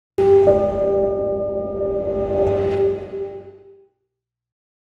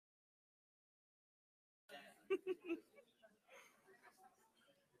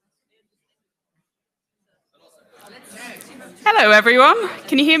Hello, everyone.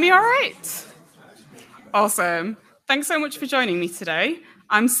 Can you hear me all right? Awesome. Thanks so much for joining me today.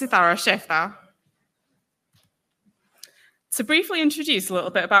 I'm Sitara Shefta. To briefly introduce a little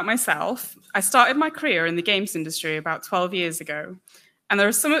bit about myself, I started my career in the games industry about 12 years ago, and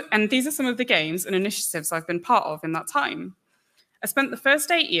these are some of the games and initiatives I've been part of in that time. I spent the first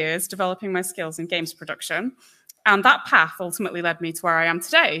 8 years developing my skills in games production, and that path ultimately led me to where I am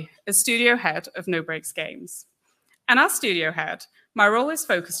today, as studio head of No Breaks Games. And as studio head, my role is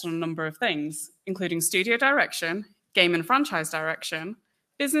focused on a number of things, including studio direction, game and franchise direction,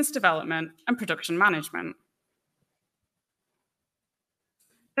 business development, and production management.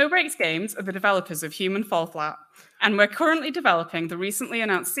 No Breaks Games are the developers of Human Fall Flat, and we're currently developing the recently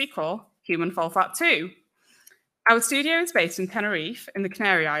announced sequel, Human Fall Flat 2. Our studio is based in Tenerife in the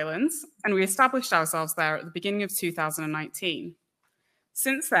Canary Islands, and we established ourselves there at the beginning of 2019.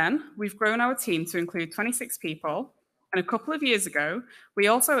 Since then, we've grown our team to include 26 people, and a couple of years ago, we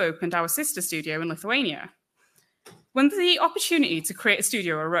also opened our sister studio in Lithuania. When the opportunity to create a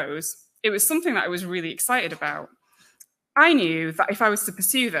studio arose, it was something that I was really excited about. I knew that if I was to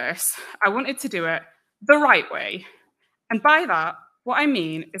pursue this, I wanted to do it the right way. And by that, what I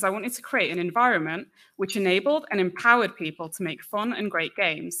mean is I wanted to create an environment which enabled and empowered people to make fun and great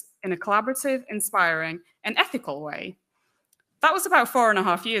games in a collaborative, inspiring, and ethical way. That was about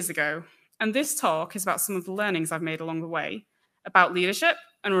 4.5 years ago, and this talk is about some of the learnings I've made along the way, about leadership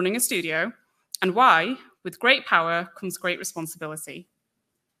and running a studio, and why, with great power comes great responsibility.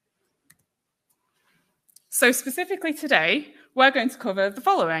 So specifically today, we're going to cover the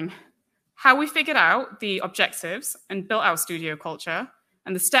following: how we figured out the objectives and built our studio culture,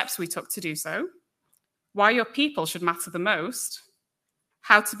 and the steps we took to do so, why your people should matter the most,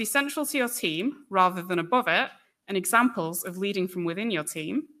 how to be central to your team rather than above it, and examples of leading from within your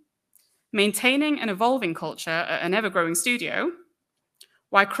team, maintaining and evolving culture at an ever-growing studio,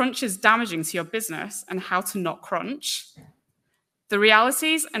 why crunch is damaging to your business and how to not crunch, the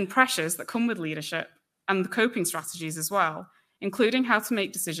realities and pressures that come with leadership, and the coping strategies as well, including how to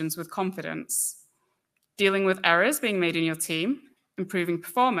make decisions with confidence, dealing with errors being made in your team, improving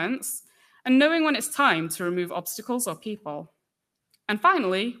performance, and knowing when it's time to remove obstacles or people. And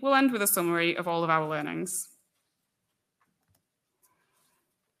finally, we'll end with a summary of all of our learnings.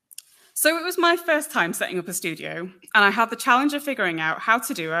 So it was my first time setting up a studio, and I had the challenge of figuring out how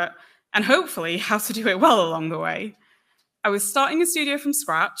to do it, and hopefully how to do it well along the way. I was starting a studio from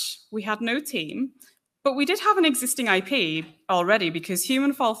scratch, we had no team, but we did have an existing IP already because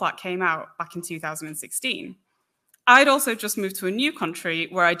Human Fall Flat came out back in 2016. I'd also just moved to a new country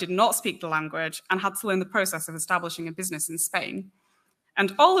where I did not speak the language and had to learn the process of establishing a business in Spain.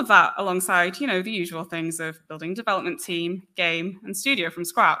 And all of that alongside, the usual things of building a development team, game, and studio from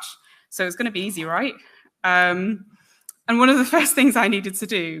scratch. So it's going to be easy, right? And one of the first things I needed to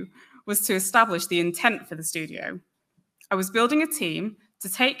do was to establish the intent for the studio. I was building a team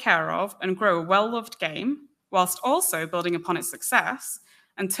to take care of and grow a well-loved game, whilst also building upon its success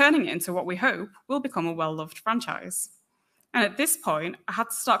and turning it into what we hope will become a well-loved franchise. And at this point, I had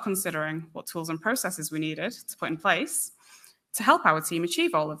to start considering what tools and processes we needed to put in place to help our team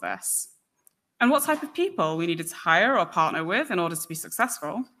achieve all of this, and what type of people we needed to hire or partner with in order to be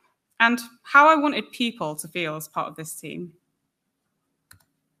successful, and how I wanted people to feel as part of this team.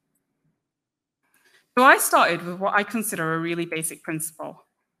 So I started with what I consider a really basic principle.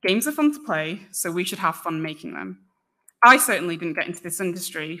 Games are fun to play, so we should have fun making them. I certainly didn't get into this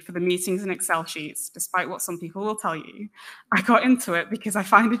industry for the meetings and Excel sheets, despite what some people will tell you. I got into it because I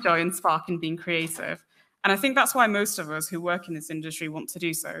find a joy and spark in being creative. And I think that's why most of us who work in this industry want to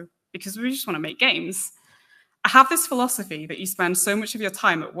do so, because we just want to make games. I have this philosophy that you spend so much of your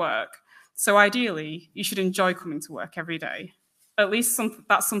time at work, so ideally, you should enjoy coming to work every day. At least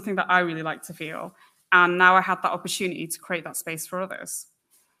that's something that I really like to feel. And now I had that opportunity to create that space for others.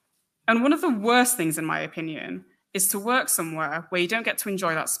 And one of the worst things, in my opinion, is to work somewhere where you don't get to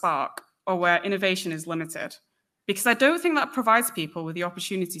enjoy that spark or where innovation is limited, because I don't think that provides people with the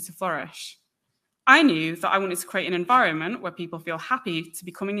opportunity to flourish. I knew that I wanted to create an environment where people feel happy to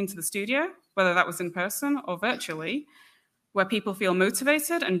be coming into the studio, whether that was in person or virtually, where people feel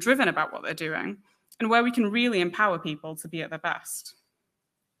motivated and driven about what they're doing, and where we can really empower people to be at their best.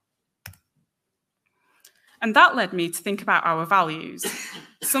 And that led me to think about our values,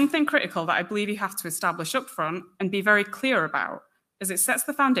 something critical that I believe you have to establish up front and be very clear about, as it sets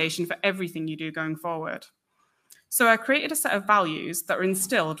the foundation for everything you do going forward. So I created a set of values that are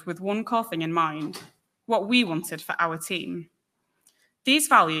instilled with one core thing in mind: what we wanted for our team. These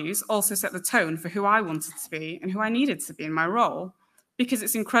values also set the tone for who I wanted to be and who I needed to be in my role, because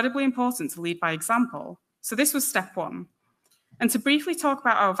it's incredibly important to lead by example. So this was step one. and to briefly talk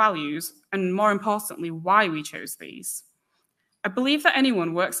about our values and, more importantly, why we chose these. I believe that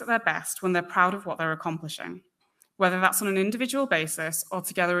anyone works at their best when they're proud of what they're accomplishing, whether that's on an individual basis or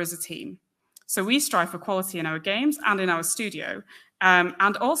together as a team. So we strive for quality in our games and in our studio,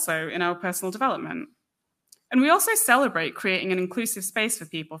 and also in our personal development. And we also celebrate creating an inclusive space for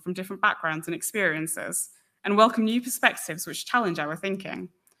people from different backgrounds and experiences, and welcome new perspectives which challenge our thinking.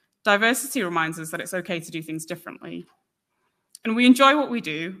 Diversity reminds us that it's okay to do things differently. And we enjoy what we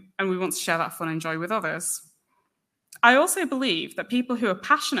do, and we want to share that fun and joy with others. I also believe that people who are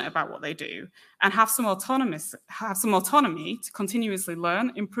passionate about what they do and have some autonomy to continuously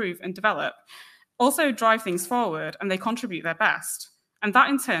learn, improve, and develop also drive things forward, and they contribute their best. And that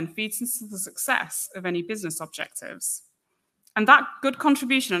in turn feeds into the success of any business objectives. And that good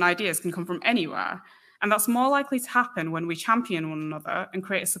contribution and ideas can come from anywhere. And that's more likely to happen when we champion one another and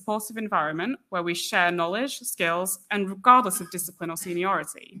create a supportive environment where we share knowledge, skills, and regardless of discipline or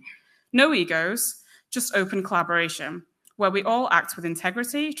seniority. No egos, just open collaboration, where we all act with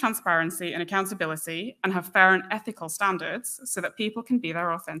integrity, transparency, and accountability, and have fair and ethical standards so that people can be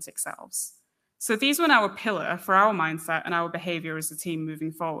their authentic selves. So these were our pillar for our mindset and our behavior as a team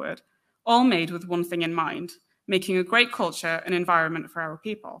moving forward, all made with one thing in mind, making a great culture and environment for our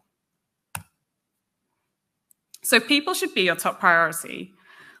people. So people should be your top priority.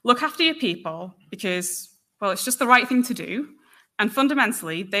 Look after your people because, well, it's just the right thing to do. And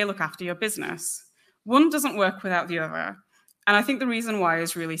fundamentally, they look after your business. One doesn't work without the other. And I think the reason why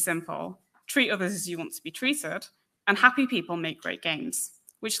is really simple. Treat others as you want to be treated, and happy people make great games,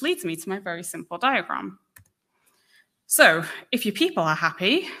 which leads me to my very simple diagram. So if your people are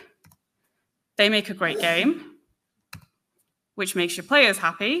happy, they make a great game, which makes your players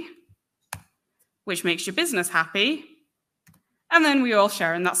happy, which makes your business happy, and then we all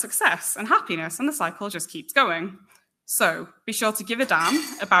share in that success and happiness, and the cycle just keeps going. So be sure to give a damn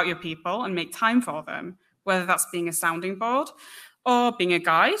about your people and make time for them, whether that's being a sounding board or being a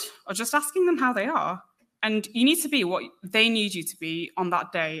guide or just asking them how they are. And you need to be what they need you to be on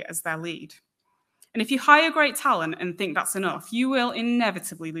that day as their lead. And if you hire great talent and think that's enough, you will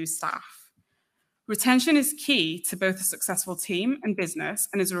inevitably lose staff. Retention is key to both a successful team and business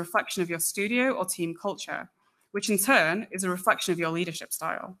and is a reflection of your studio or team culture, which in turn is a reflection of your leadership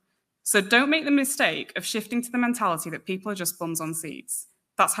style. So don't make the mistake of shifting to the mentality that people are just bums on seats.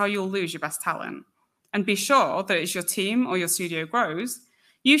 That's how you'll lose your best talent. And be sure that as your team or your studio grows,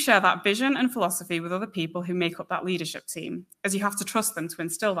 you share that vision and philosophy with other people who make up that leadership team, as you have to trust them to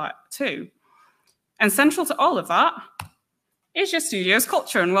instill that too. And central to all of that is your studio's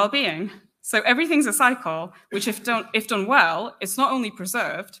culture and well-being. So everything's a cycle, which if done well, it's not only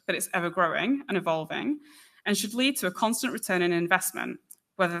preserved, but it's ever growing and evolving, and should lead to a constant return in investment,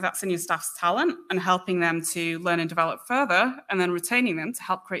 whether that's in your staff's talent and helping them to learn and develop further, and then retaining them to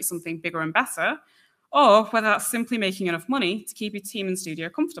help create something bigger and better, or whether that's simply making enough money to keep your team and studio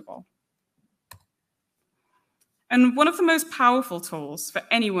comfortable. And one of the most powerful tools for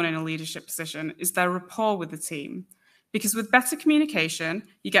anyone in a leadership position is their rapport with the team, because with better communication,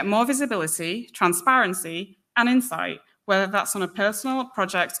 you get more visibility, transparency, and insight, whether that's on a personal,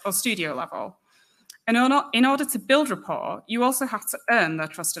 project, or studio level. And in order to build rapport, you also have to earn their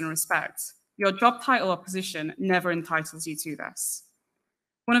trust and respect. Your job title or position never entitles you to this.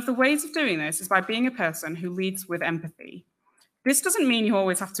 One of the ways of doing this is by being a person who leads with empathy. This doesn't mean you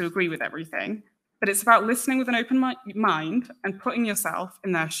always have to agree with everything, but it's about listening with an open mind and putting yourself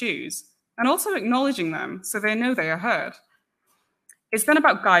in their shoes, and also acknowledging them so they know they are heard. It's then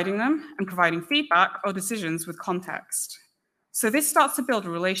about guiding them and providing feedback or decisions with context. So this starts to build a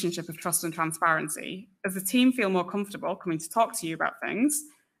relationship of trust and transparency as the team feel more comfortable coming to talk to you about things,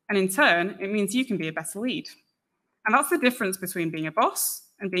 and in turn, it means you can be a better lead. And that's the difference between being a boss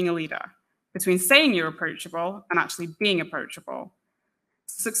and being a leader, between saying you're approachable and actually being approachable.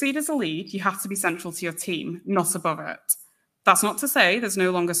 To succeed as a lead, you have to be central to your team, not above it. That's not to say there's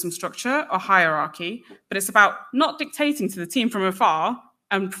no longer some structure or hierarchy, but it's about not dictating to the team from afar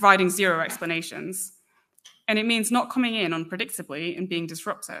and providing zero explanations. And it means not coming in unpredictably and being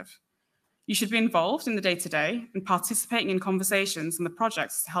disruptive. You should be involved in the day-to-day and participating in conversations and the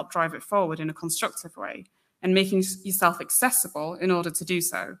projects to help drive it forward in a constructive way and making yourself accessible in order to do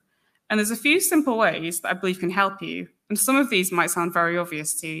so. And there's a few simple ways that I believe can help you, and some of these might sound very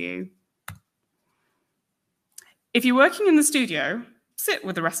obvious to you. If you're working in the studio, sit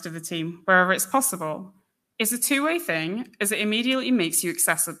with the rest of the team wherever it's possible. It's a two-way thing as it immediately makes you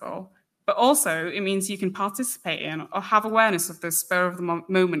accessible, but also it means you can participate in or have awareness of those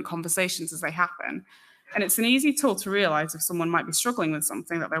spur-of-the-moment conversations as they happen. And it's an easy tool to realize if someone might be struggling with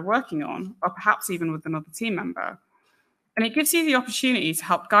something that they're working on, or perhaps even with another team member. And it gives you the opportunity to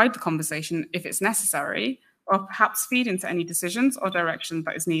help guide the conversation if it's necessary, or perhaps feed into any decisions or direction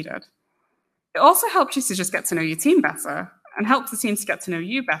that is needed. It also helps you to just get to know your team better and helps the team to get to know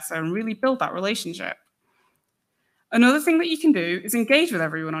you better and really build that relationship. Another thing that you can do is engage with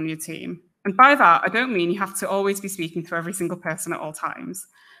everyone on your team. And by that, I don't mean you have to always be speaking to every single person at all times.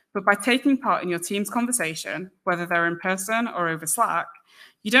 But by taking part in your team's conversation, whether they're in person or over Slack,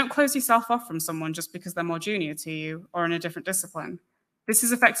 you don't close yourself off from someone just because they're more junior to you or in a different discipline. This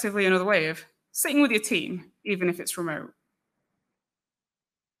is effectively another way of sitting with your team, even if it's remote.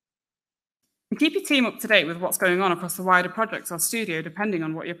 And keep your team up to date with what's going on across the wider project or studio, depending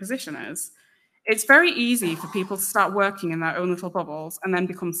on what your position is. It's very easy for people to start working in their own little bubbles and then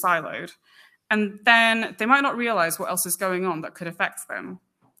become siloed. And then they might not realize what else is going on that could affect them.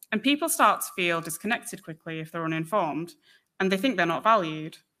 And people start to feel disconnected quickly if they're uninformed, and they think they're not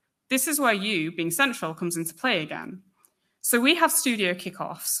valued. This is where you, being central, comes into play again. So we have studio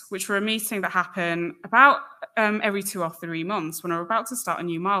kickoffs, which are a meeting that happen about every 2 or 3 months when we're about to start a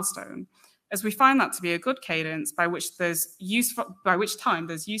new milestone, as we find that to be a good cadence by which time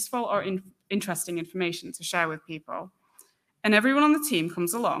there's useful or interesting information to share with people. And everyone on the team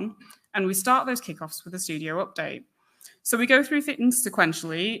comes along, and we start those kickoffs with a studio update. So we go through things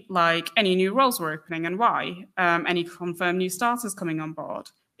sequentially, like any new roles we're opening and why, any confirmed new starters coming on board,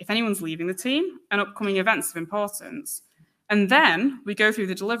 if anyone's leaving the team, and upcoming events of importance. And then we go through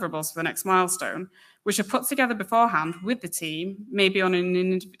the deliverables for the next milestone, which are put together beforehand with the team, maybe on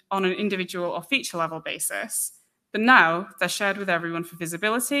an individual or feature level basis. But now they're shared with everyone for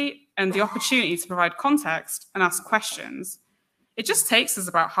visibility and the opportunity to provide context and ask questions. It just takes us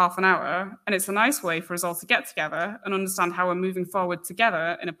about half an hour, and it's a nice way for us all to get together and understand how we're moving forward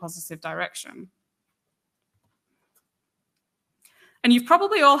together in a positive direction. And you've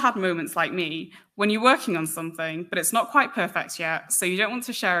probably all had moments like me when you're working on something, but it's not quite perfect yet, so you don't want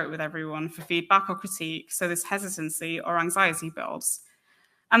to share it with everyone for feedback or critique, so this hesitancy or anxiety builds.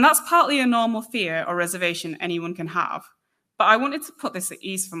 And that's partly a normal fear or reservation anyone can have, but I wanted to put this at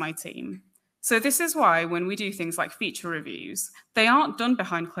ease for my team. So this is why when we do things like feature reviews, they aren't done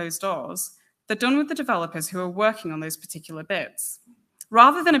behind closed doors. They're done with the developers who are working on those particular bits.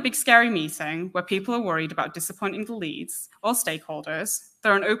 Rather than a big scary meeting where people are worried about disappointing the leads or stakeholders,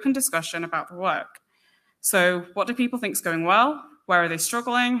 they're an open discussion about the work. So what do people think is going well? Where are they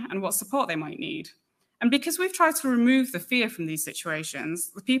struggling? And what support they might need? And because we've tried to remove the fear from these situations,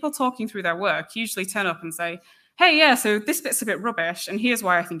 the people talking through their work usually turn up and say, hey, yeah, so this bit's a bit rubbish, and here's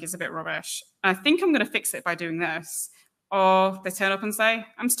why I think it's a bit rubbish. And I think I'm going to fix it by doing this. Or they turn up and say,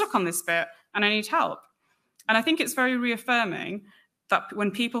 I'm stuck on this bit, and I need help. And I think it's very reaffirming that when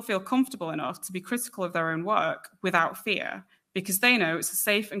people feel comfortable enough to be critical of their own work without fear, because they know it's a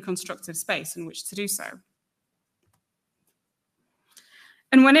safe and constructive space in which to do so.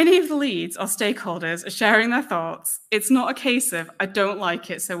 And when any of the leads or stakeholders are sharing their thoughts, it's not a case of, I don't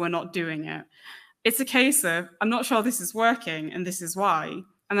like it, so we're not doing it. It's a case of, I'm not sure this is working, and this is why.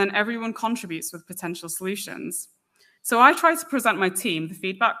 And then everyone contributes with potential solutions. So I try to present my team the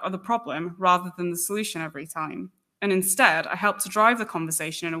feedback or the problem rather than the solution every time. And instead, I help to drive the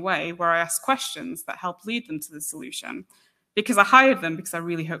conversation in a way where I ask questions that help lead them to the solution. Because I hired them because I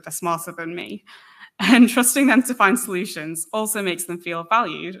really hope they're smarter than me. And trusting them to find solutions also makes them feel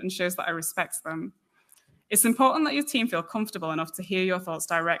valued and shows that I respect them. It's important that your team feel comfortable enough to hear your thoughts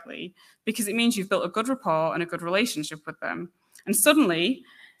directly, because it means you've built a good rapport and a good relationship with them. And suddenly,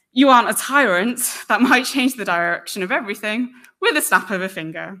 you aren't a tyrant that might change the direction of everything with a snap of a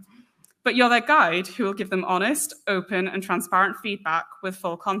finger. But you're their guide who will give them honest, open, and transparent feedback with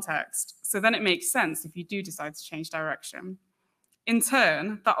full context. So then it makes sense if you do decide to change direction. In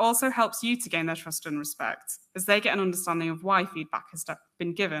turn, that also helps you to gain their trust and respect, as they get an understanding of why feedback has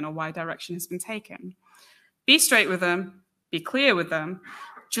been given or why direction has been taken. Be straight with them, be clear with them,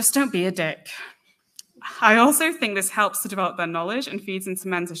 just don't be a dick. I also think this helps to develop their knowledge and feeds into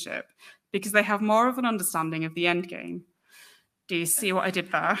mentorship, because they have more of an understanding of the end game. Do you see what I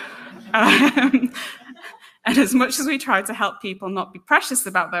did there? And as much as we try to help people not be precious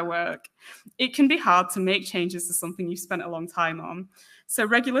about their work, it can be hard to make changes to something you've spent a long time on. So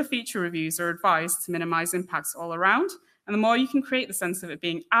regular feature reviews are advised to minimize impacts all around. And the more you can create the sense of it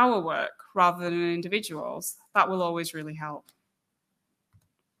being our work rather than an individual's, that will always really help.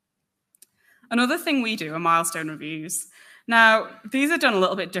 Another thing we do are milestone reviews. Now, these are done a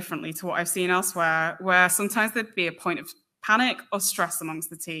little bit differently to what I've seen elsewhere, where sometimes there'd be a point of panic or stress amongst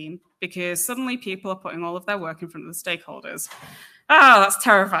the team because suddenly people are putting all of their work in front of the stakeholders. That's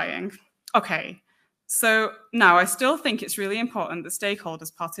terrifying. Okay, so now I still think it's really important that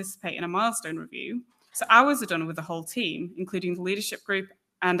stakeholders participate in a milestone review, So ours are done with the whole team, including the leadership group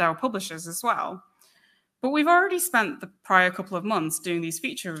and our publishers as well. But we've already spent the prior couple of months doing these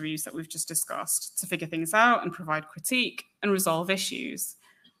feature reviews that we've just discussed to figure things out and provide critique and resolve issues.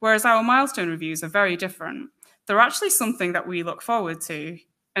 Whereas our milestone reviews are very different. They're actually something that we look forward to.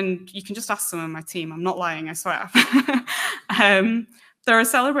 And you can just ask some of my team. I'm not lying, I swear. They're a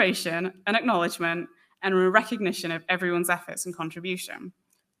celebration, an acknowledgement, and a recognition of everyone's efforts and contribution.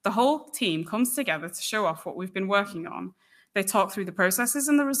 The whole team comes together to show off what we've been working on. They talk through the processes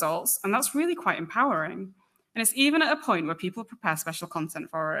and the results, and that's really quite empowering. And it's even at a point where people prepare special content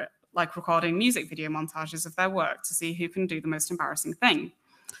for it, like recording music video montages of their work to see who can do the most embarrassing thing.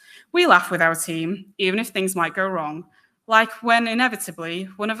 We laugh with our team, even if things might go wrong, like when inevitably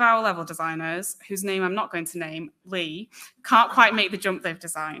one of our level designers, whose name I'm not going to name, Lee, can't quite make the jump they've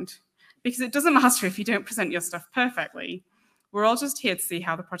designed. Because it doesn't matter if you don't present your stuff perfectly. We're all just here to see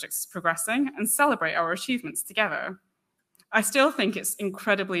how the project is progressing and celebrate our achievements together. I still think it's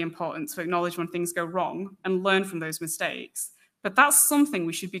incredibly important to acknowledge when things go wrong and learn from those mistakes, but that's something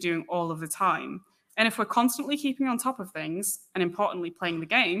we should be doing all of the time. And if we're constantly keeping on top of things, and importantly playing the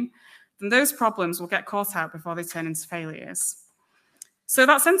game, then those problems will get caught out before they turn into failures. So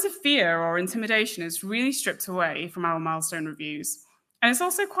that sense of fear or intimidation is really stripped away from our milestone reviews. And it's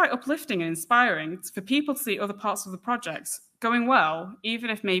also quite uplifting and inspiring for people to see other parts of the project going well, even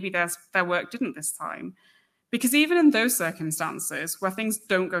if maybe their work didn't this time. Because even in those circumstances where things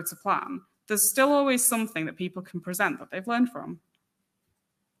don't go to plan, there's still always something that people can present that they've learned from.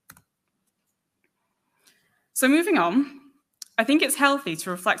 So moving on, I think it's healthy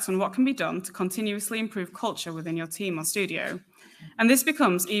to reflect on what can be done to continuously improve culture within your team or studio. And this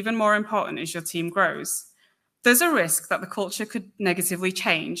becomes even more important as your team grows. There's a risk that the culture could negatively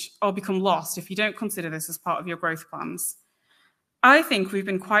change or become lost if you don't consider this as part of your growth plans. I think we've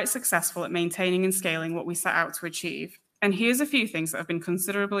been quite successful at maintaining and scaling what we set out to achieve. And here's a few things that have been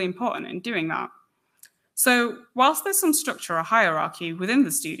considerably important in doing that. So whilst there's some structure or hierarchy within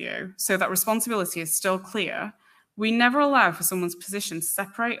the studio so that responsibility is still clear, we never allow for someone's position to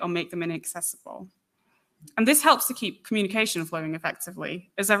separate or make them inaccessible. And this helps to keep communication flowing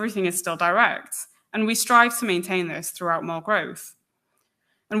effectively, as everything is still direct. And we strive to maintain this throughout more growth.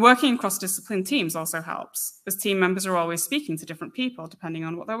 And working across discipline teams also helps, as team members are always speaking to different people depending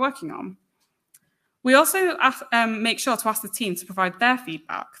on what they're working on. We also make sure to ask the team to provide their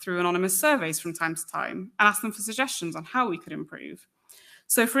feedback through anonymous surveys from time to time and ask them for suggestions on how we could improve.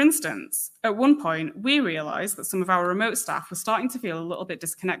 So for instance, at one point, we realized that some of our remote staff were starting to feel a little bit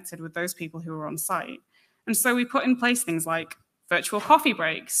disconnected with those people who were on site. And so we put in place things like virtual coffee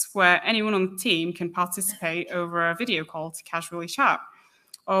breaks, where anyone on the team can participate over a video call to casually chat.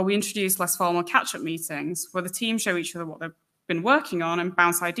 Or we introduced less formal catch-up meetings, where the team show each other what they've been working on and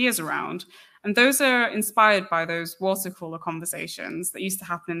bounce ideas around. And those are inspired by those water cooler conversations that used to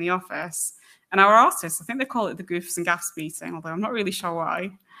happen in the office. And our artists, I think they call it the Goofs and Gaffs meeting, although I'm not really sure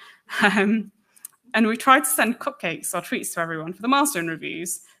why. And we tried to send cupcakes or treats to everyone for the milestone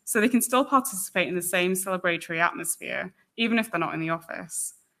reviews, so they can still participate in the same celebratory atmosphere, even if they're not in the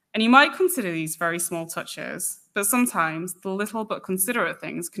office. And you might consider these very small touches, but sometimes the little but considerate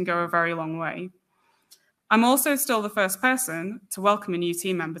things can go a very long way. I'm also still the first person to welcome a new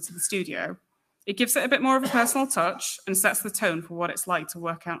team member to the studio. It gives it a bit more of a personal touch and sets the tone for what it's like to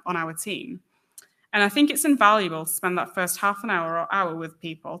work on our team. And I think it's invaluable to spend that first half an hour or hour with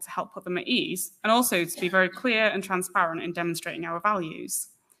people to help put them at ease, and also to be very clear and transparent in demonstrating our values.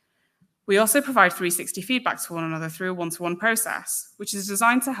 We also provide 360 feedback to one another through a one-to-one process, which is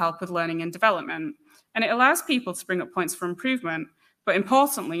designed to help with learning and development. And it allows people to bring up points for improvement, but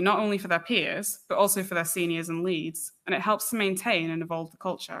importantly, not only for their peers, but also for their seniors and leads. And it helps to maintain and evolve the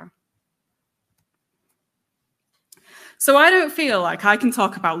culture. So I don't feel like I can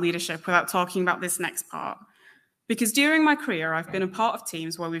talk about leadership without talking about this next part. Because during my career, I've been a part of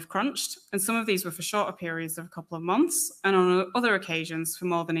teams where we've crunched, and some of these were for shorter periods of a couple of months, and on other occasions for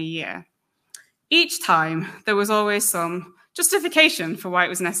more than a year. Each time, there was always some justification for why it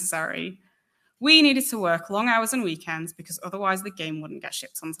was necessary. We needed to work long hours and weekends because otherwise the game wouldn't get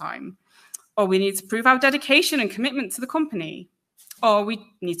shipped on time. Or we need to prove our dedication and commitment to the company. Or we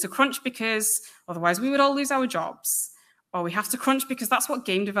need to crunch because otherwise we would all lose our jobs. Or we have to crunch because that's what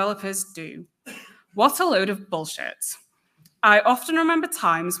game developers do. What a load of bullshit. I often remember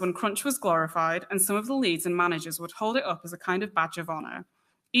times when crunch was glorified and some of the leads and managers would hold it up as a kind of badge of honor.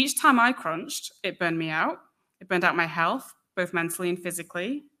 Each time I crunched, it burned me out. It burned out my health, both mentally and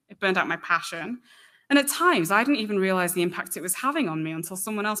physically. It burned out my passion. And at times, I didn't even realize the impact it was having on me until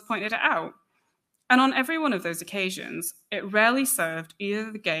someone else pointed it out. And on every one of those occasions, it rarely served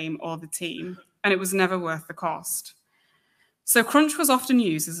either the game or the team. and it was never worth the cost. So crunch was often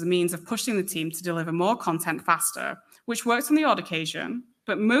used as a means of pushing the team to deliver more content faster, which worked on the odd occasion,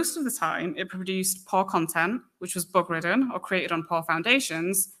 but most of the time it produced poor content, which was bug-ridden or created on poor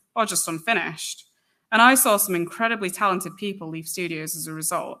foundations, or just unfinished. And I saw some incredibly talented people leave studios as a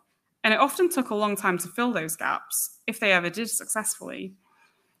result, and it often took a long time to fill those gaps, if they ever did successfully.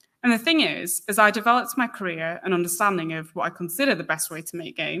 And the thing is, as I developed my career and understanding of what I consider the best way to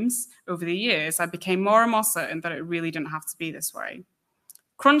make games over the years, I became more and more certain that it really didn't have to be this way.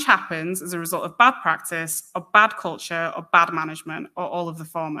 Crunch happens as a result of bad practice, or bad culture, or bad management, or all of the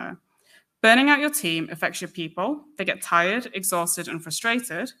former. Burning out your team affects your people. They get tired, exhausted, and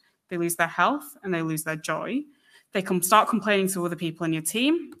frustrated. They lose their health and they lose their joy. They start complaining to other people in your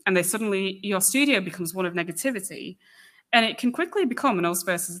team, and your studio becomes one of negativity. And it can quickly become an us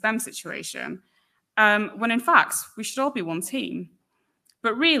versus them situation, when in fact, we should all be one team.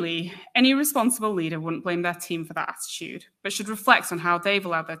 But really, any responsible leader wouldn't blame their team for that attitude, but should reflect on how they've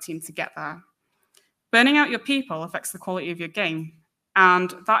allowed their team to get there. Burning out your people affects the quality of your game,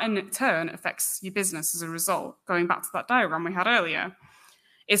 and that in turn affects your business as a result, going back to that diagram we had earlier.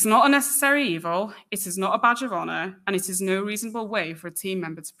 It's not a necessary evil, it is not a badge of honor, and it is no reasonable way for a team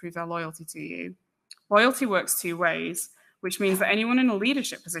member to prove their loyalty to you. Loyalty works two ways, which means that anyone in a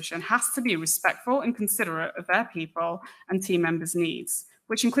leadership position has to be respectful and considerate of their people and team members' needs,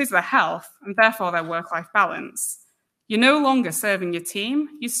 which includes their health and therefore their work-life balance. You're no longer serving your team,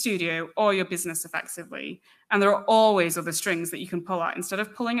 your studio, or your business effectively, and there are always other strings that you can pull at instead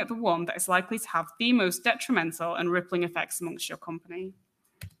of pulling at the one that is likely to have the most detrimental and rippling effects amongst your company.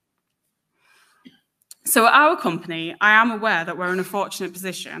 So at our company, I am aware that we're in a fortunate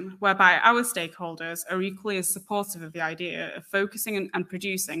position whereby our stakeholders are equally as supportive of the idea of focusing and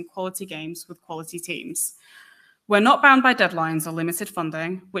producing quality games with quality teams. We're not bound by deadlines or limited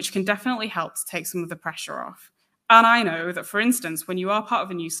funding, which can definitely help to take some of the pressure off. And I know that, for instance, when you are part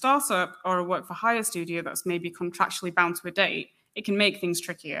of a new startup or a work-for-hire studio that's maybe contractually bound to a date, it can make things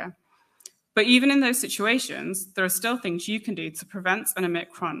trickier. But even in those situations, there are still things you can do to prevent and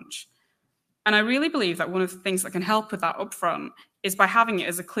omit crunch. And I really believe that one of the things that can help with that upfront is by having it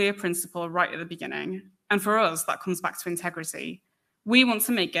as a clear principle right at the beginning. And for us, that comes back to integrity. We want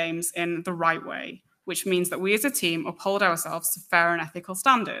to make games in the right way, which means that we as a team uphold ourselves to fair and ethical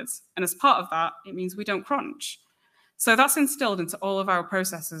standards. And as part of that, it means we don't crunch. So that's instilled into all of our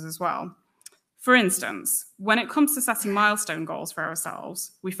processes as well. For instance, when it comes to setting milestone goals for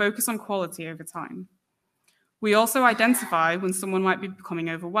ourselves, we focus on quality over time. We also identify when someone might be becoming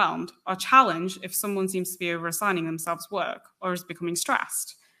overwhelmed, or challenge if someone seems to be overassigning themselves work or is becoming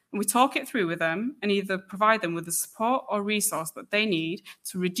stressed. And we talk it through with them and either provide them with the support or resource that they need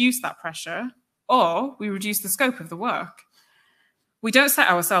to reduce that pressure, or we reduce the scope of the work. We don't set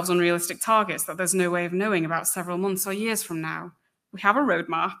ourselves unrealistic targets that there's no way of knowing about several months or years from now. We have a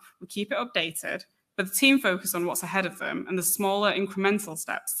roadmap, we keep it updated, but the team focus on what's ahead of them and the smaller incremental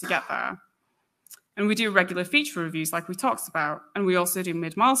steps to get there. And we do regular feature reviews like we talked about, and we also do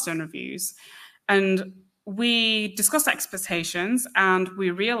mid-milestone reviews. And we discuss expectations and we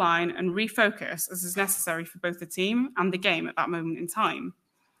realign and refocus as is necessary for both the team and the game at that moment in time.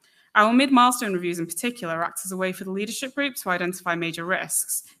 Our mid-milestone reviews in particular act as a way for the leadership group to identify major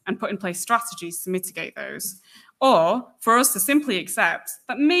risks and put in place strategies to mitigate those, or for us to simply accept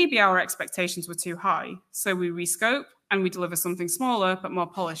that maybe our expectations were too high, so we rescope and we deliver something smaller but more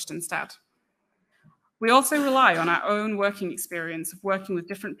polished instead. We also rely on our own working experience of working with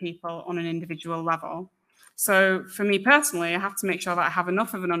different people on an individual level. So for me personally, I have to make sure that I have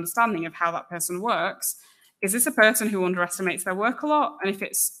enough of an understanding of how that person works. Is this a person who underestimates their work a lot? And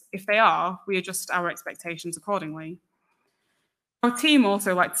if they are, we adjust our expectations accordingly. Our team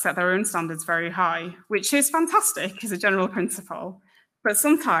also like to set their own standards very high, which is fantastic as a general principle. But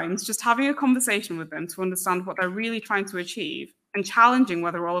sometimes just having a conversation with them to understand what they're really trying to achieve and challenging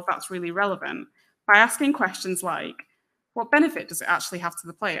whether all of that's really relevant by asking questions like, what benefit does it actually have to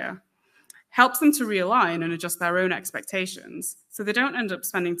the player? Helps them to realign and adjust their own expectations so they don't end up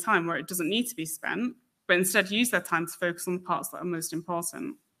spending time where it doesn't need to be spent, but instead use their time to focus on the parts that are most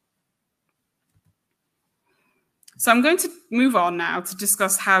important. So I'm going to move on now to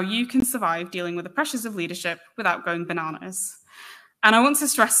discuss how you can survive dealing with the pressures of leadership without going bananas. And I want to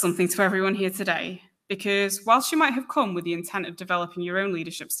stress something to everyone here today, because whilst you might have come with the intent of developing your own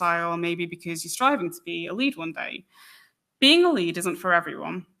leadership style, maybe because you're striving to be a lead one day, being a lead isn't for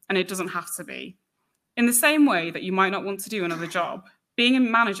everyone, and it doesn't have to be. In the same way that you might not want to do another job, being a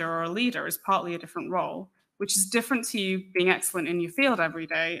manager or a leader is partly a different role, which is different to you being excellent in your field every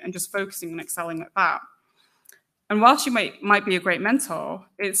day and just focusing on excelling at that. And whilst you might be a great mentor,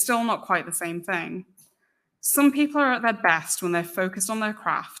 it's still not quite the same thing. Some people are at their best when they're focused on their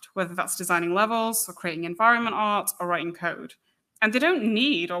craft, whether that's designing levels or creating environment art or writing code. And they don't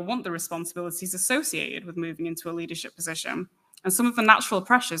need or want the responsibilities associated with moving into a leadership position and some of the natural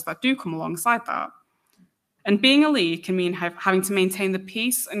pressures that do come alongside that. And being a lead can mean having to maintain the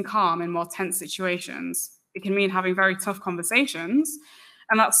peace and calm in more tense situations. It can mean having very tough conversations,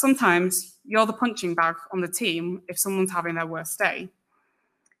 and that sometimes you're the punching bag on the team if someone's having their worst day.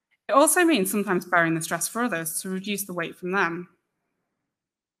 It also means sometimes bearing the stress for others to reduce the weight from them.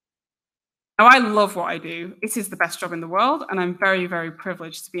 Now, I love what I do. It is the best job in the world, and I'm very, very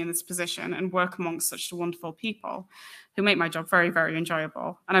privileged to be in this position and work amongst such wonderful people who make my job very, very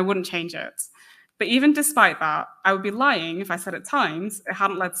enjoyable, and I wouldn't change it. But even despite that, I would be lying if I said at times it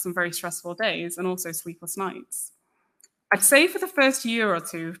hadn't led to some very stressful days and also sleepless nights. I'd say for the first year or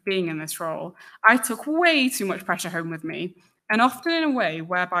two of being in this role, I took way too much pressure home with me, and often in a way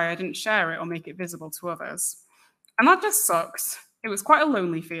whereby I didn't share it or make it visible to others. And that just sucks. It was quite a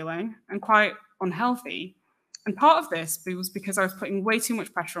lonely feeling and quite unhealthy. And part of this was because I was putting way too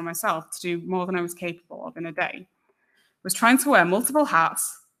much pressure on myself to do more than I was capable of in a day. I was trying to wear multiple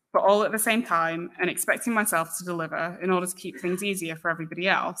hats, but all at the same time, and expecting myself to deliver in order to keep things easier for everybody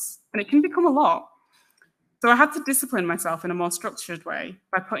else. And it can become a lot. So I had to discipline myself in a more structured way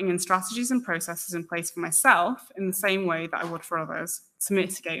by putting in strategies and processes in place for myself in the same way that I would for others to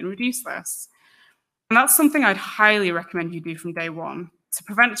mitigate and reduce this. And that's something I'd highly recommend you do from day one to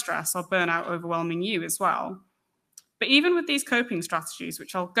prevent stress or burnout overwhelming you as well. But even with these coping strategies,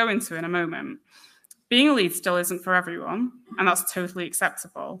 which I'll go into in a moment, being a lead still isn't for everyone, and that's totally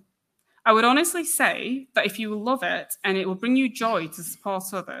acceptable. I would honestly say that if you love it and it will bring you joy to support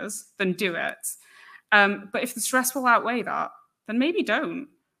others, then do it. But if the stress will outweigh that, then maybe don't.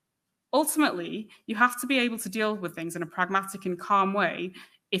 Ultimately, you have to be able to deal with things in a pragmatic and calm way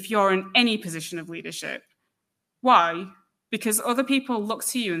if you're in any position of leadership. Why? Because other people look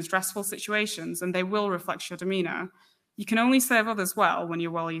to you in stressful situations and they will reflect your demeanor. You can only serve others well when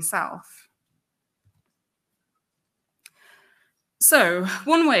you're well yourself. So,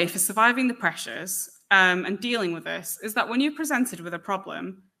 one way for surviving the pressures and dealing with this is that when you're presented with a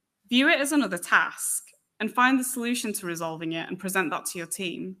problem, view it as another task and find the solution to resolving it and present that to your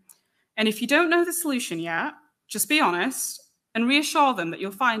team. And if you don't know the solution yet, just be honest and reassure them that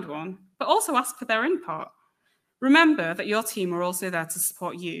you'll find one, but also ask for their input. Remember that your team are also there to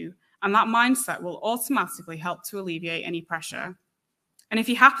support you, and that mindset will automatically help to alleviate any pressure. And if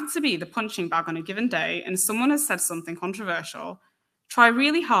you happen to be the punching bag on a given day and someone has said something controversial, try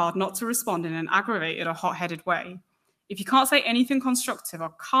really hard not to respond in an aggravated or hot-headed way. If you can't say anything constructive or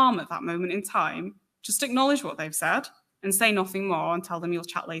calm at that moment in time, just acknowledge what they've said and say nothing more and tell them you'll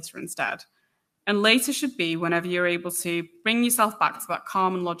chat later instead. And later should be whenever you're able to bring yourself back to that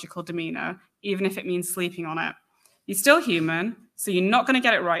calm and logical demeanor, even if it means sleeping on it. You're still human, so you're not going to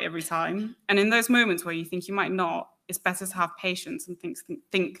get it right every time. And in those moments where you think you might not, it's better to have patience and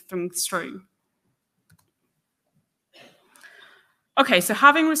think things through. Okay, so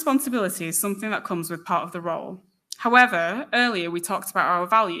having responsibility is something that comes with part of the role. However, earlier we talked about our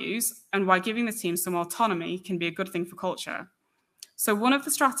values and why giving the team some autonomy can be a good thing for culture. So one of the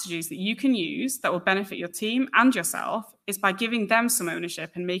strategies that you can use that will benefit your team and yourself is by giving them some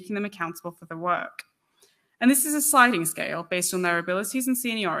ownership and making them accountable for their work. And this is a sliding scale based on their abilities and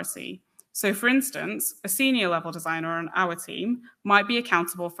seniority. So for instance, a senior level designer on our team might be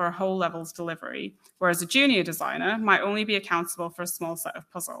accountable for a whole level's delivery, whereas a junior designer might only be accountable for a small set of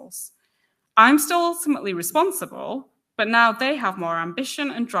puzzles. I'm still ultimately responsible, but now they have more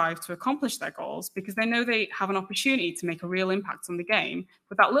ambition and drive to accomplish their goals because they know they have an opportunity to make a real impact on the game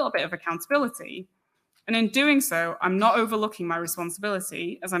with that little bit of accountability. And in doing so, I'm not overlooking my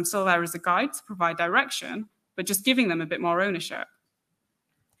responsibility as I'm still there as a guide to provide direction, but just giving them a bit more ownership.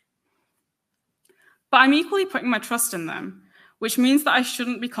 But I'm equally putting my trust in them, which means that I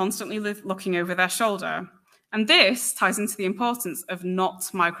shouldn't be constantly looking over their shoulder. And this ties into the importance of not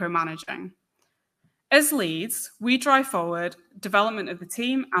micromanaging. As leads, we drive forward development of the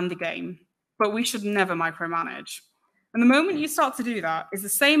team and the game, but we should never micromanage. And the moment you start to do that is the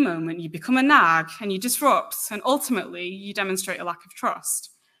same moment you become a nag and you disrupt, and ultimately you demonstrate a lack of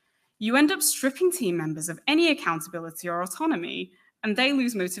trust. You end up stripping team members of any accountability or autonomy, and they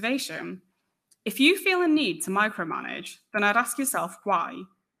lose motivation. If you feel a need to micromanage, then I'd ask yourself why.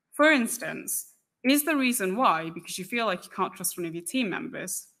 For instance, is the reason why because you feel like you can't trust one of your team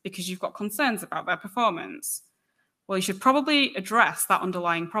members, because you've got concerns about their performance? Well, you should probably address that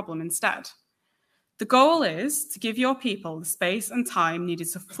underlying problem instead. The goal is to give your people the space and time needed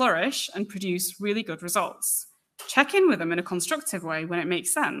to flourish and produce really good results. Check in with them in a constructive way when it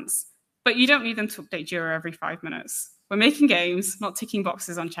makes sense, but you don't need them to update Jira every 5 minutes. We're making games, not ticking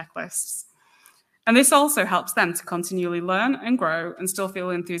boxes on checklists. And this also helps them to continually learn and grow and still feel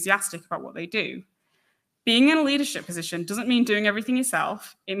enthusiastic about what they do. Being in a leadership position doesn't mean doing everything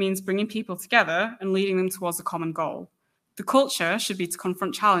yourself. It means bringing people together and leading them towards a common goal. The culture should be to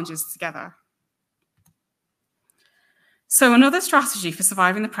confront challenges together. So another strategy for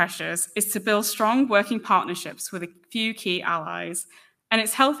surviving the pressures is to build strong working partnerships with a few key allies. And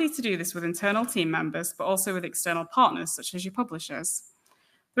it's healthy to do this with internal team members, but also with external partners, such as your publishers.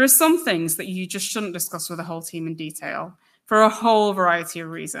 There are some things that you just shouldn't discuss with the whole team in detail for a whole variety of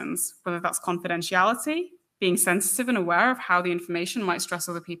reasons, whether that's confidentiality, being sensitive and aware of how the information might stress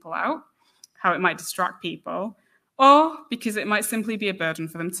other people out, how it might distract people, or because it might simply be a burden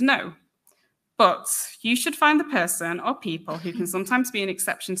for them to know. But you should find the person or people who can sometimes be an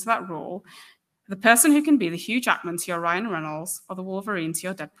exception to that rule, the person who can be the Hugh Jackman to your Ryan Reynolds or the Wolverine to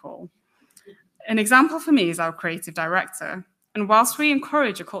your Deadpool. An example for me is our creative director. And whilst we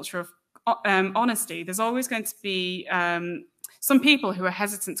encourage a culture of honesty, there's always going to be some people who are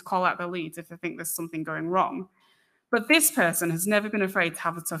hesitant to call out their leads if they think there's something going wrong. But this person has never been afraid to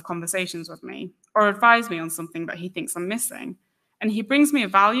have the tough conversations with me or advise me on something that he thinks I'm missing. And he brings me a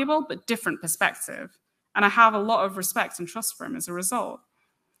valuable but different perspective. And I have a lot of respect and trust for him as a result.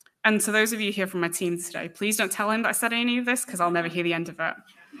 And to those of you here from my team today, please don't tell him that I said any of this because I'll never hear the end of it.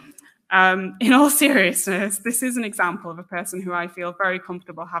 In all seriousness, this is an example of a person who I feel very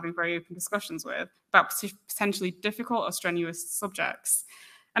comfortable having very open discussions with about potentially difficult or strenuous subjects.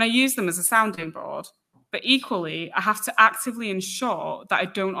 And I use them as a sounding board. But equally, I have to actively ensure that I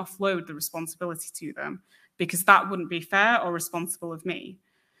don't offload the responsibility to them because that wouldn't be fair or responsible of me.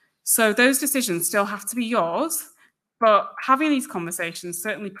 So those decisions still have to be yours, but having these conversations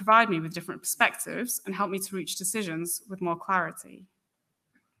certainly provide me with different perspectives and help me to reach decisions with more clarity.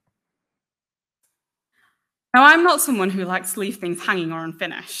 Now, I'm not someone who likes to leave things hanging or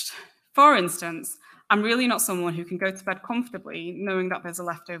unfinished. For instance, I'm really not someone who can go to bed comfortably knowing that there's a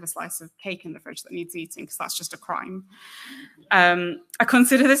leftover slice of cake in the fridge that needs eating, because that's just a crime. I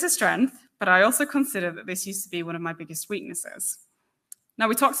consider this a strength, but I also consider that this used to be one of my biggest weaknesses. Now,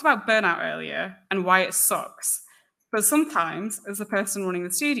 we talked about burnout earlier and why it sucks, but sometimes, as the person running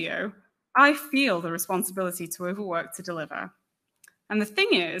the studio, I feel the responsibility to overwork to deliver. And the thing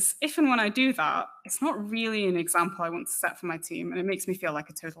is, if and when I do that, it's not really an example I want to set for my team, and it makes me feel like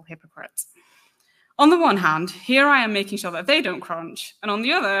a total hypocrite. On the one hand, here I am making sure that they don't crunch, and on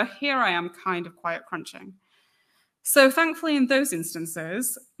the other, here I am kind of quiet crunching. So thankfully, in those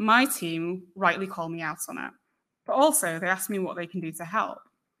instances, my team rightly call me out on it, but also they ask me what they can do to help.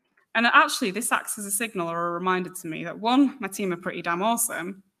 And actually, this acts as a signal or a reminder to me that one, my team are pretty damn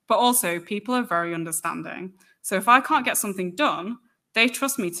awesome, but also people are very understanding. So if I can't get something done, they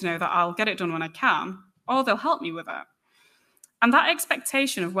trust me to know that I'll get it done when I can, or they'll help me with it. And that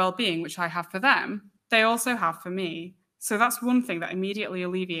expectation of well-being, which I have for them, they also have for me. So that's one thing that immediately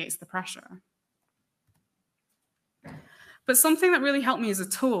alleviates the pressure. But something that really helped me as a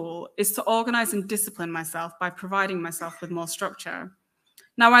tool is to organize and discipline myself by providing myself with more structure.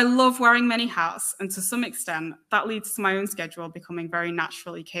 Now, I love wearing many hats, and to some extent, that leads to my own schedule becoming very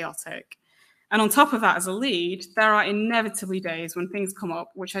naturally chaotic. And on top of that, as a lead, there are inevitably days when things come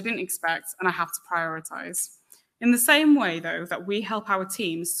up which I didn't expect and I have to prioritize. In the same way, though, that we help our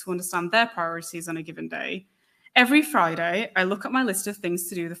teams to understand their priorities on a given day, every Friday, I look at my list of things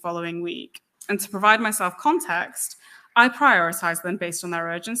to do the following week. And to provide myself context, I prioritize them based on their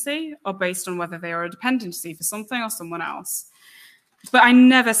urgency or based on whether they are a dependency for something or someone else. But I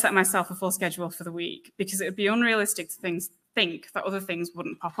never set myself a full schedule for the week because it would be unrealistic to think that other things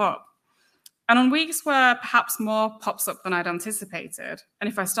wouldn't pop up. And on weeks where perhaps more pops up than I'd anticipated, and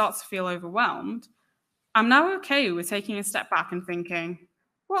if I start to feel overwhelmed, I'm now okay with taking a step back and thinking,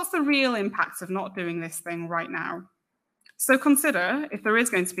 what's the real impact of not doing this thing right now? So consider if there is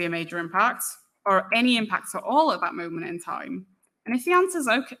going to be a major impact or any impact at all at that moment in time. And if the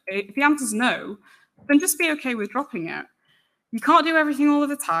answer's no, then just be okay with dropping it. You can't do everything all of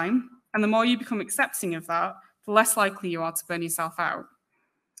the time, and the more you become accepting of that, the less likely you are to burn yourself out.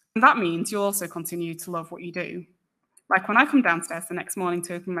 And that means you'll also continue to love what you do. Like when I come downstairs the next morning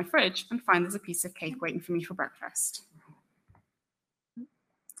to open my fridge and find there's a piece of cake waiting for me for breakfast.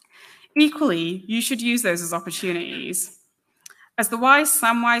 Equally, you should use those as opportunities. As the wise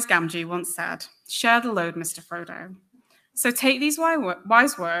Samwise Gamgee once said, share the load, Mr. Frodo. So take these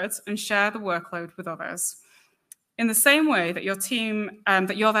wise words and share the workload with others. In the same way that you're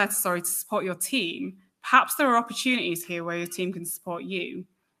there to support your team, perhaps there are opportunities here where your team can support you.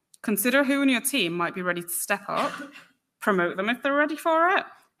 Consider who in your team might be ready to step up, promote them if they're ready for it,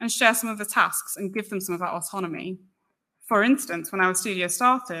 and share some of the tasks and give them some of that autonomy. For instance, when our studio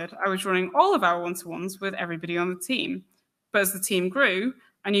started, I was running all of our one-to-ones with everybody on the team. But as the team grew,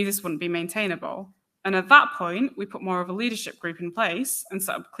 I knew this wouldn't be maintainable. And at that point, we put more of a leadership group in place and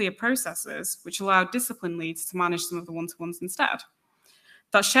set up clear processes, which allowed discipline leads to manage some of the one-to-ones instead.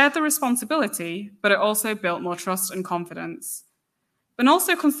 That shared the responsibility, but it also built more trust and confidence. And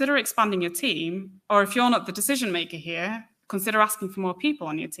also consider expanding your team, or if you're not the decision maker here, consider asking for more people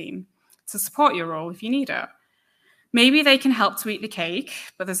on your team to support your role if you need it. Maybe they can help to eat the cake,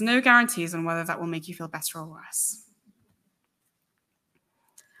 but there's no guarantees on whether that will make you feel better or worse.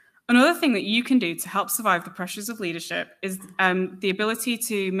 Another thing that you can do to help survive the pressures of leadership is the ability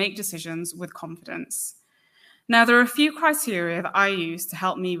to make decisions with confidence. Now, there are a few criteria that I use to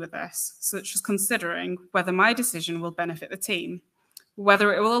help me with this, such as considering whether my decision will benefit the team,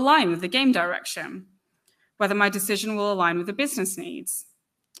 whether it will align with the game direction, whether my decision will align with the business needs,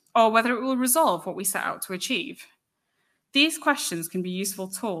 or whether it will resolve what we set out to achieve. These questions can be useful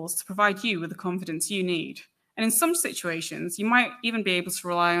tools to provide you with the confidence you need. And in some situations, you might even be able to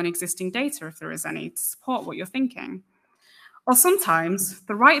rely on existing data, if there is any, to support what you're thinking. Or sometimes,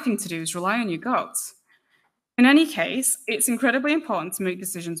 the right thing to do is rely on your gut. In any case, it's incredibly important to make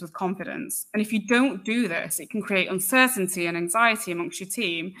decisions with confidence. And if you don't do this, it can create uncertainty and anxiety amongst your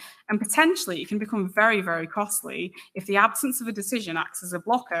team, and potentially it can become very, very costly if the absence of a decision acts as a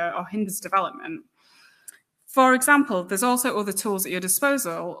blocker or hinders development. For example, there's also other tools at your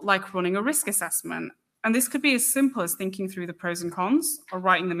disposal, like running a risk assessment. And this could be as simple as thinking through the pros and cons, or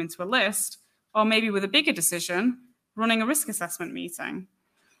writing them into a list, or maybe with a bigger decision, running a risk assessment meeting.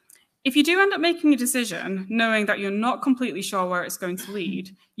 If you do end up making a decision, knowing that you're not completely sure where it's going to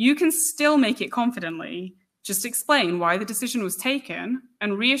lead, you can still make it confidently. Just explain why the decision was taken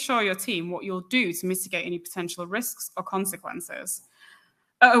and reassure your team what you'll do to mitigate any potential risks or consequences.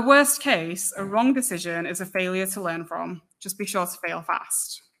 At a worst case, a wrong decision is a failure to learn from. Just be sure to fail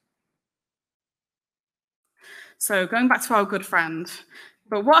fast. So going back to our good friend,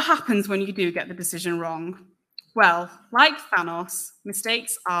 but what happens when you do get the decision wrong? Well, like Thanos,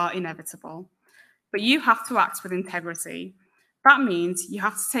 mistakes are inevitable, but you have to act with integrity. That means you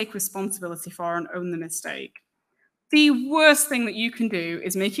have to take responsibility for and own the mistake. The worst thing that you can do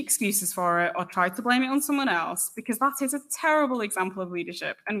is make excuses for it or try to blame it on someone else, because that is a terrible example of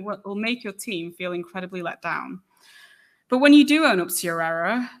leadership and will make your team feel incredibly let down. But when you do own up to your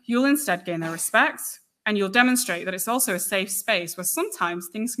error, you'll instead gain their respect, and you'll demonstrate that it's also a safe space where sometimes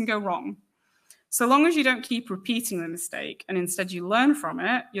things can go wrong. So long as you don't keep repeating the mistake and instead you learn from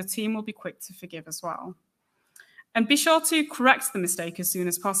it, your team will be quick to forgive as well. And be sure to correct the mistake as soon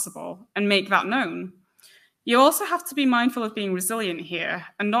as possible and make that known. You also have to be mindful of being resilient here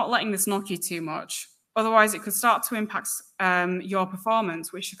and not letting this knock you too much. Otherwise, it could start to impact your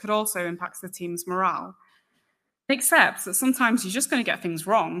performance, which could also impact the team's morale. Accept that sometimes you're just going to get things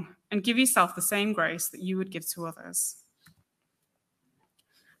wrong and give yourself the same grace that you would give to others.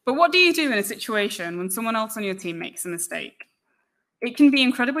 But what do you do in a situation when someone else on your team makes a mistake? It can be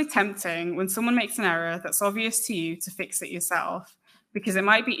incredibly tempting when someone makes an error that's obvious to you to fix it yourself, because it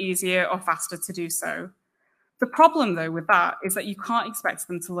might be easier or faster to do so. The problem, though, with that is that you can't expect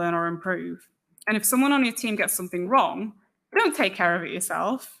them to learn or improve. And if someone on your team gets something wrong, don't take care of it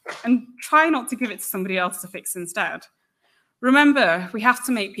yourself and try not to give it to somebody else to fix instead. Remember, we have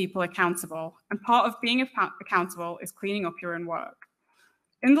to make people accountable, and part of being accountable is cleaning up your own work.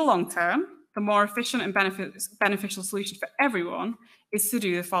 In the long term, the more efficient and beneficial solution for everyone is to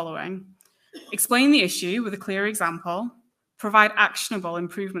do the following: explain the issue with a clear example, provide actionable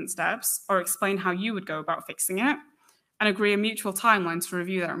improvement steps, or explain how you would go about fixing it, and agree a mutual timeline to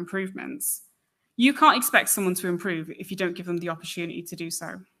review their improvements. You can't expect someone to improve if you don't give them the opportunity to do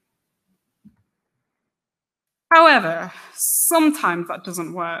so. However, sometimes that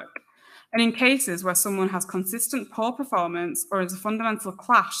doesn't work. And in cases where someone has consistent poor performance or is a fundamental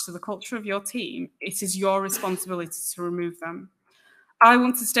clash to the culture of your team, it is your responsibility to remove them. I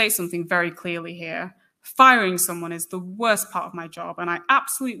want to state something very clearly here. Firing someone is the worst part of my job, and I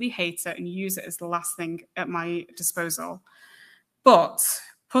absolutely hate it and use it as the last thing at my disposal. But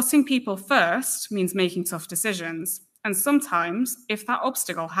putting people first means making tough decisions. And sometimes, if that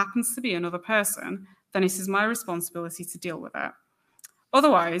obstacle happens to be another person, then it is my responsibility to deal with it.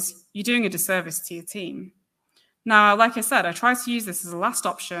 Otherwise, you're doing a disservice to your team. Now, like I said, I try to use this as a last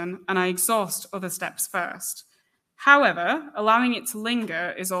option, and I exhaust other steps first. However, allowing it to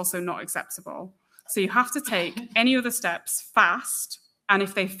linger is also not acceptable. So you have to take any other steps fast, and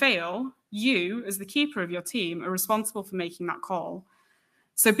if they fail, you, as the keeper of your team, are responsible for making that call.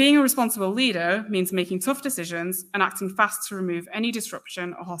 So being a responsible leader means making tough decisions and acting fast to remove any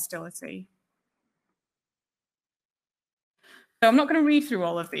disruption or hostility. So I'm not going to read through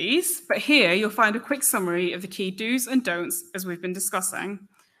all of these, but here you'll find a quick summary of the key do's and don'ts as we've been discussing.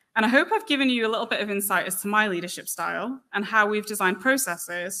 And I hope I've given you a little bit of insight as to my leadership style and how we've designed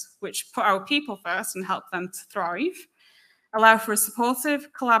processes which put our people first and help them to thrive, allow for a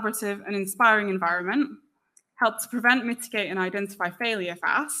supportive, collaborative, and inspiring environment, help to prevent, mitigate, and identify failure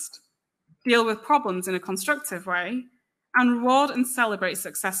fast, deal with problems in a constructive way, and reward and celebrate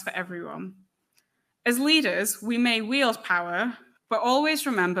success for everyone. As leaders, we may wield power, but always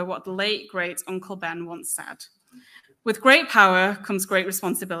remember what the late, great Uncle Ben once said. With great power comes great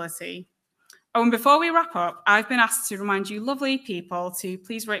responsibility. Oh, and before we wrap up, I've been asked to remind you lovely people to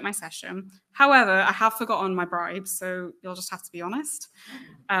please rate my session. However, I have forgotten my bribe, so you'll just have to be honest.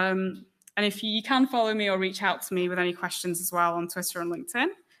 And if you can follow me or reach out to me with any questions as well on Twitter and LinkedIn.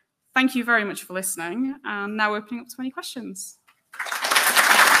 Thank you very much for listening. And now opening up to any questions.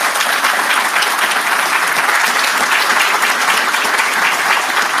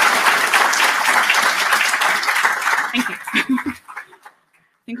 Thank you.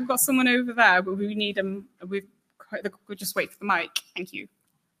 I think we've got someone over there, but we need them. We'll just wait for the mic. Thank you.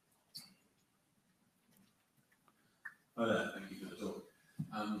 Hi there, thank you for the talk.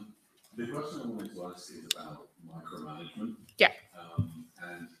 The question I wanted to ask is about micromanagement. Yeah.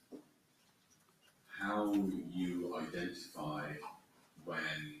 And how you identify when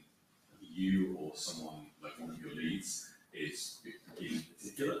you or someone, like one of your leads, is in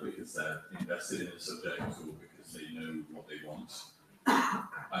particular because they're invested in the subject or because they know what they want,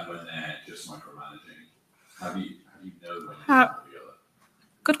 and when they're just micromanaging. How do you know when it's not together?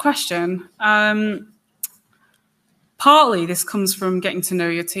 Good question. Partly this comes from getting to know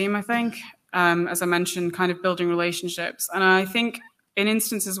your team, I think. As I mentioned, kind of building relationships. And I think in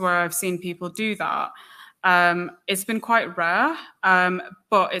instances where I've seen people do that, it's been quite rare,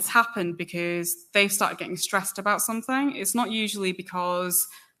 but it's happened because they've started getting stressed about something. It's not usually because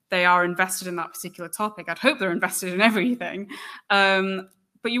they are invested in that particular topic. I'd hope they're invested in everything.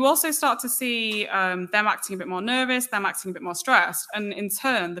 But you also start to see them acting a bit more nervous, them acting a bit more stressed. And in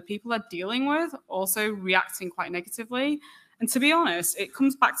turn, the people they're dealing with also reacting quite negatively. And to be honest, it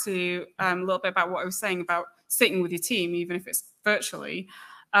comes back to a little bit about what I was saying about sitting with your team, even if it's virtually.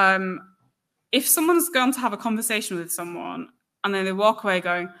 If someone's gone to have a conversation with someone and then they walk away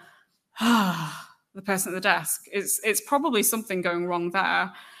going, the person at the desk, it's probably something going wrong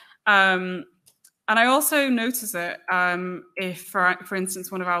there. And I also notice it if, for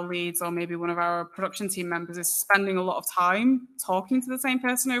instance, one of our leads or maybe one of our production team members is spending a lot of time talking to the same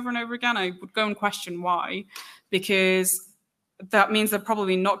person over and over again. I would go and question why, because that means they're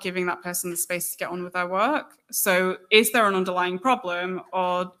probably not giving that person the space to get on with their work. So is there an underlying problem,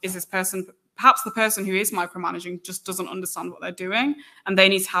 or is this person, perhaps the person who is micromanaging just doesn't understand what they're doing and they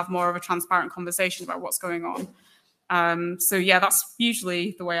need to have more of a transparent conversation about what's going on? So yeah, that's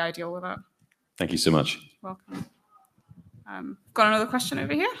usually the way I deal with it. Thank you so much. Welcome. Got another question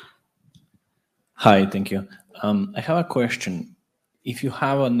over here? Hi, thank you. I have a question. If you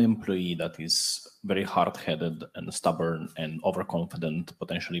have an employee that is very hard-headed and stubborn and overconfident,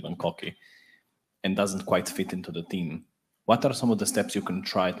 potentially even cocky, and doesn't quite fit into the team, what are some of the steps you can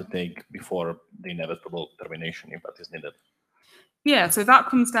try to take before the inevitable termination, if that is needed? Yeah, so that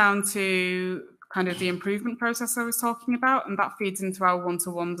comes down to kind of the improvement process I was talking about, and that feeds into our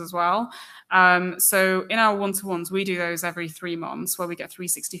one-to-ones as well. So in our one-to-ones, we do those every 3 months where we get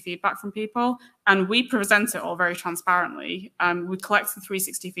 360 feedback from people, and we present it all very transparently. We collect the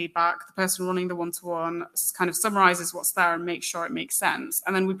 360 feedback, the person running the one-to-one kind of summarizes what's there and makes sure it makes sense,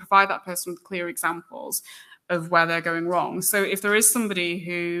 and then we provide that person with clear examples of where they're going wrong. So if there is somebody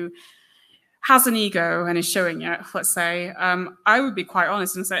who has an ego and is showing it, let's say, I would be quite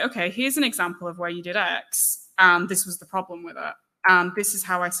honest and say, okay, here's an example of where you did X, and this was the problem with it. And this is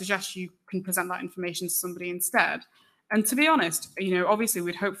how I suggest you can present that information to somebody instead. And to be honest, obviously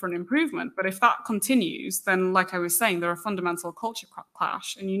we'd hope for an improvement, but if that continues, then like I was saying, there are fundamental culture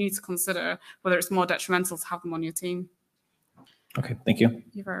clash, and you need to consider whether it's more detrimental to have them on your team. Okay, thank you.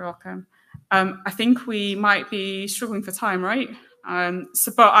 You're very welcome. I think we might be struggling for time, right?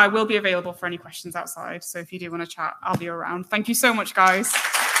 But I will be available for any questions outside. So if you do want to chat, I'll be around. Thank you so much, guys.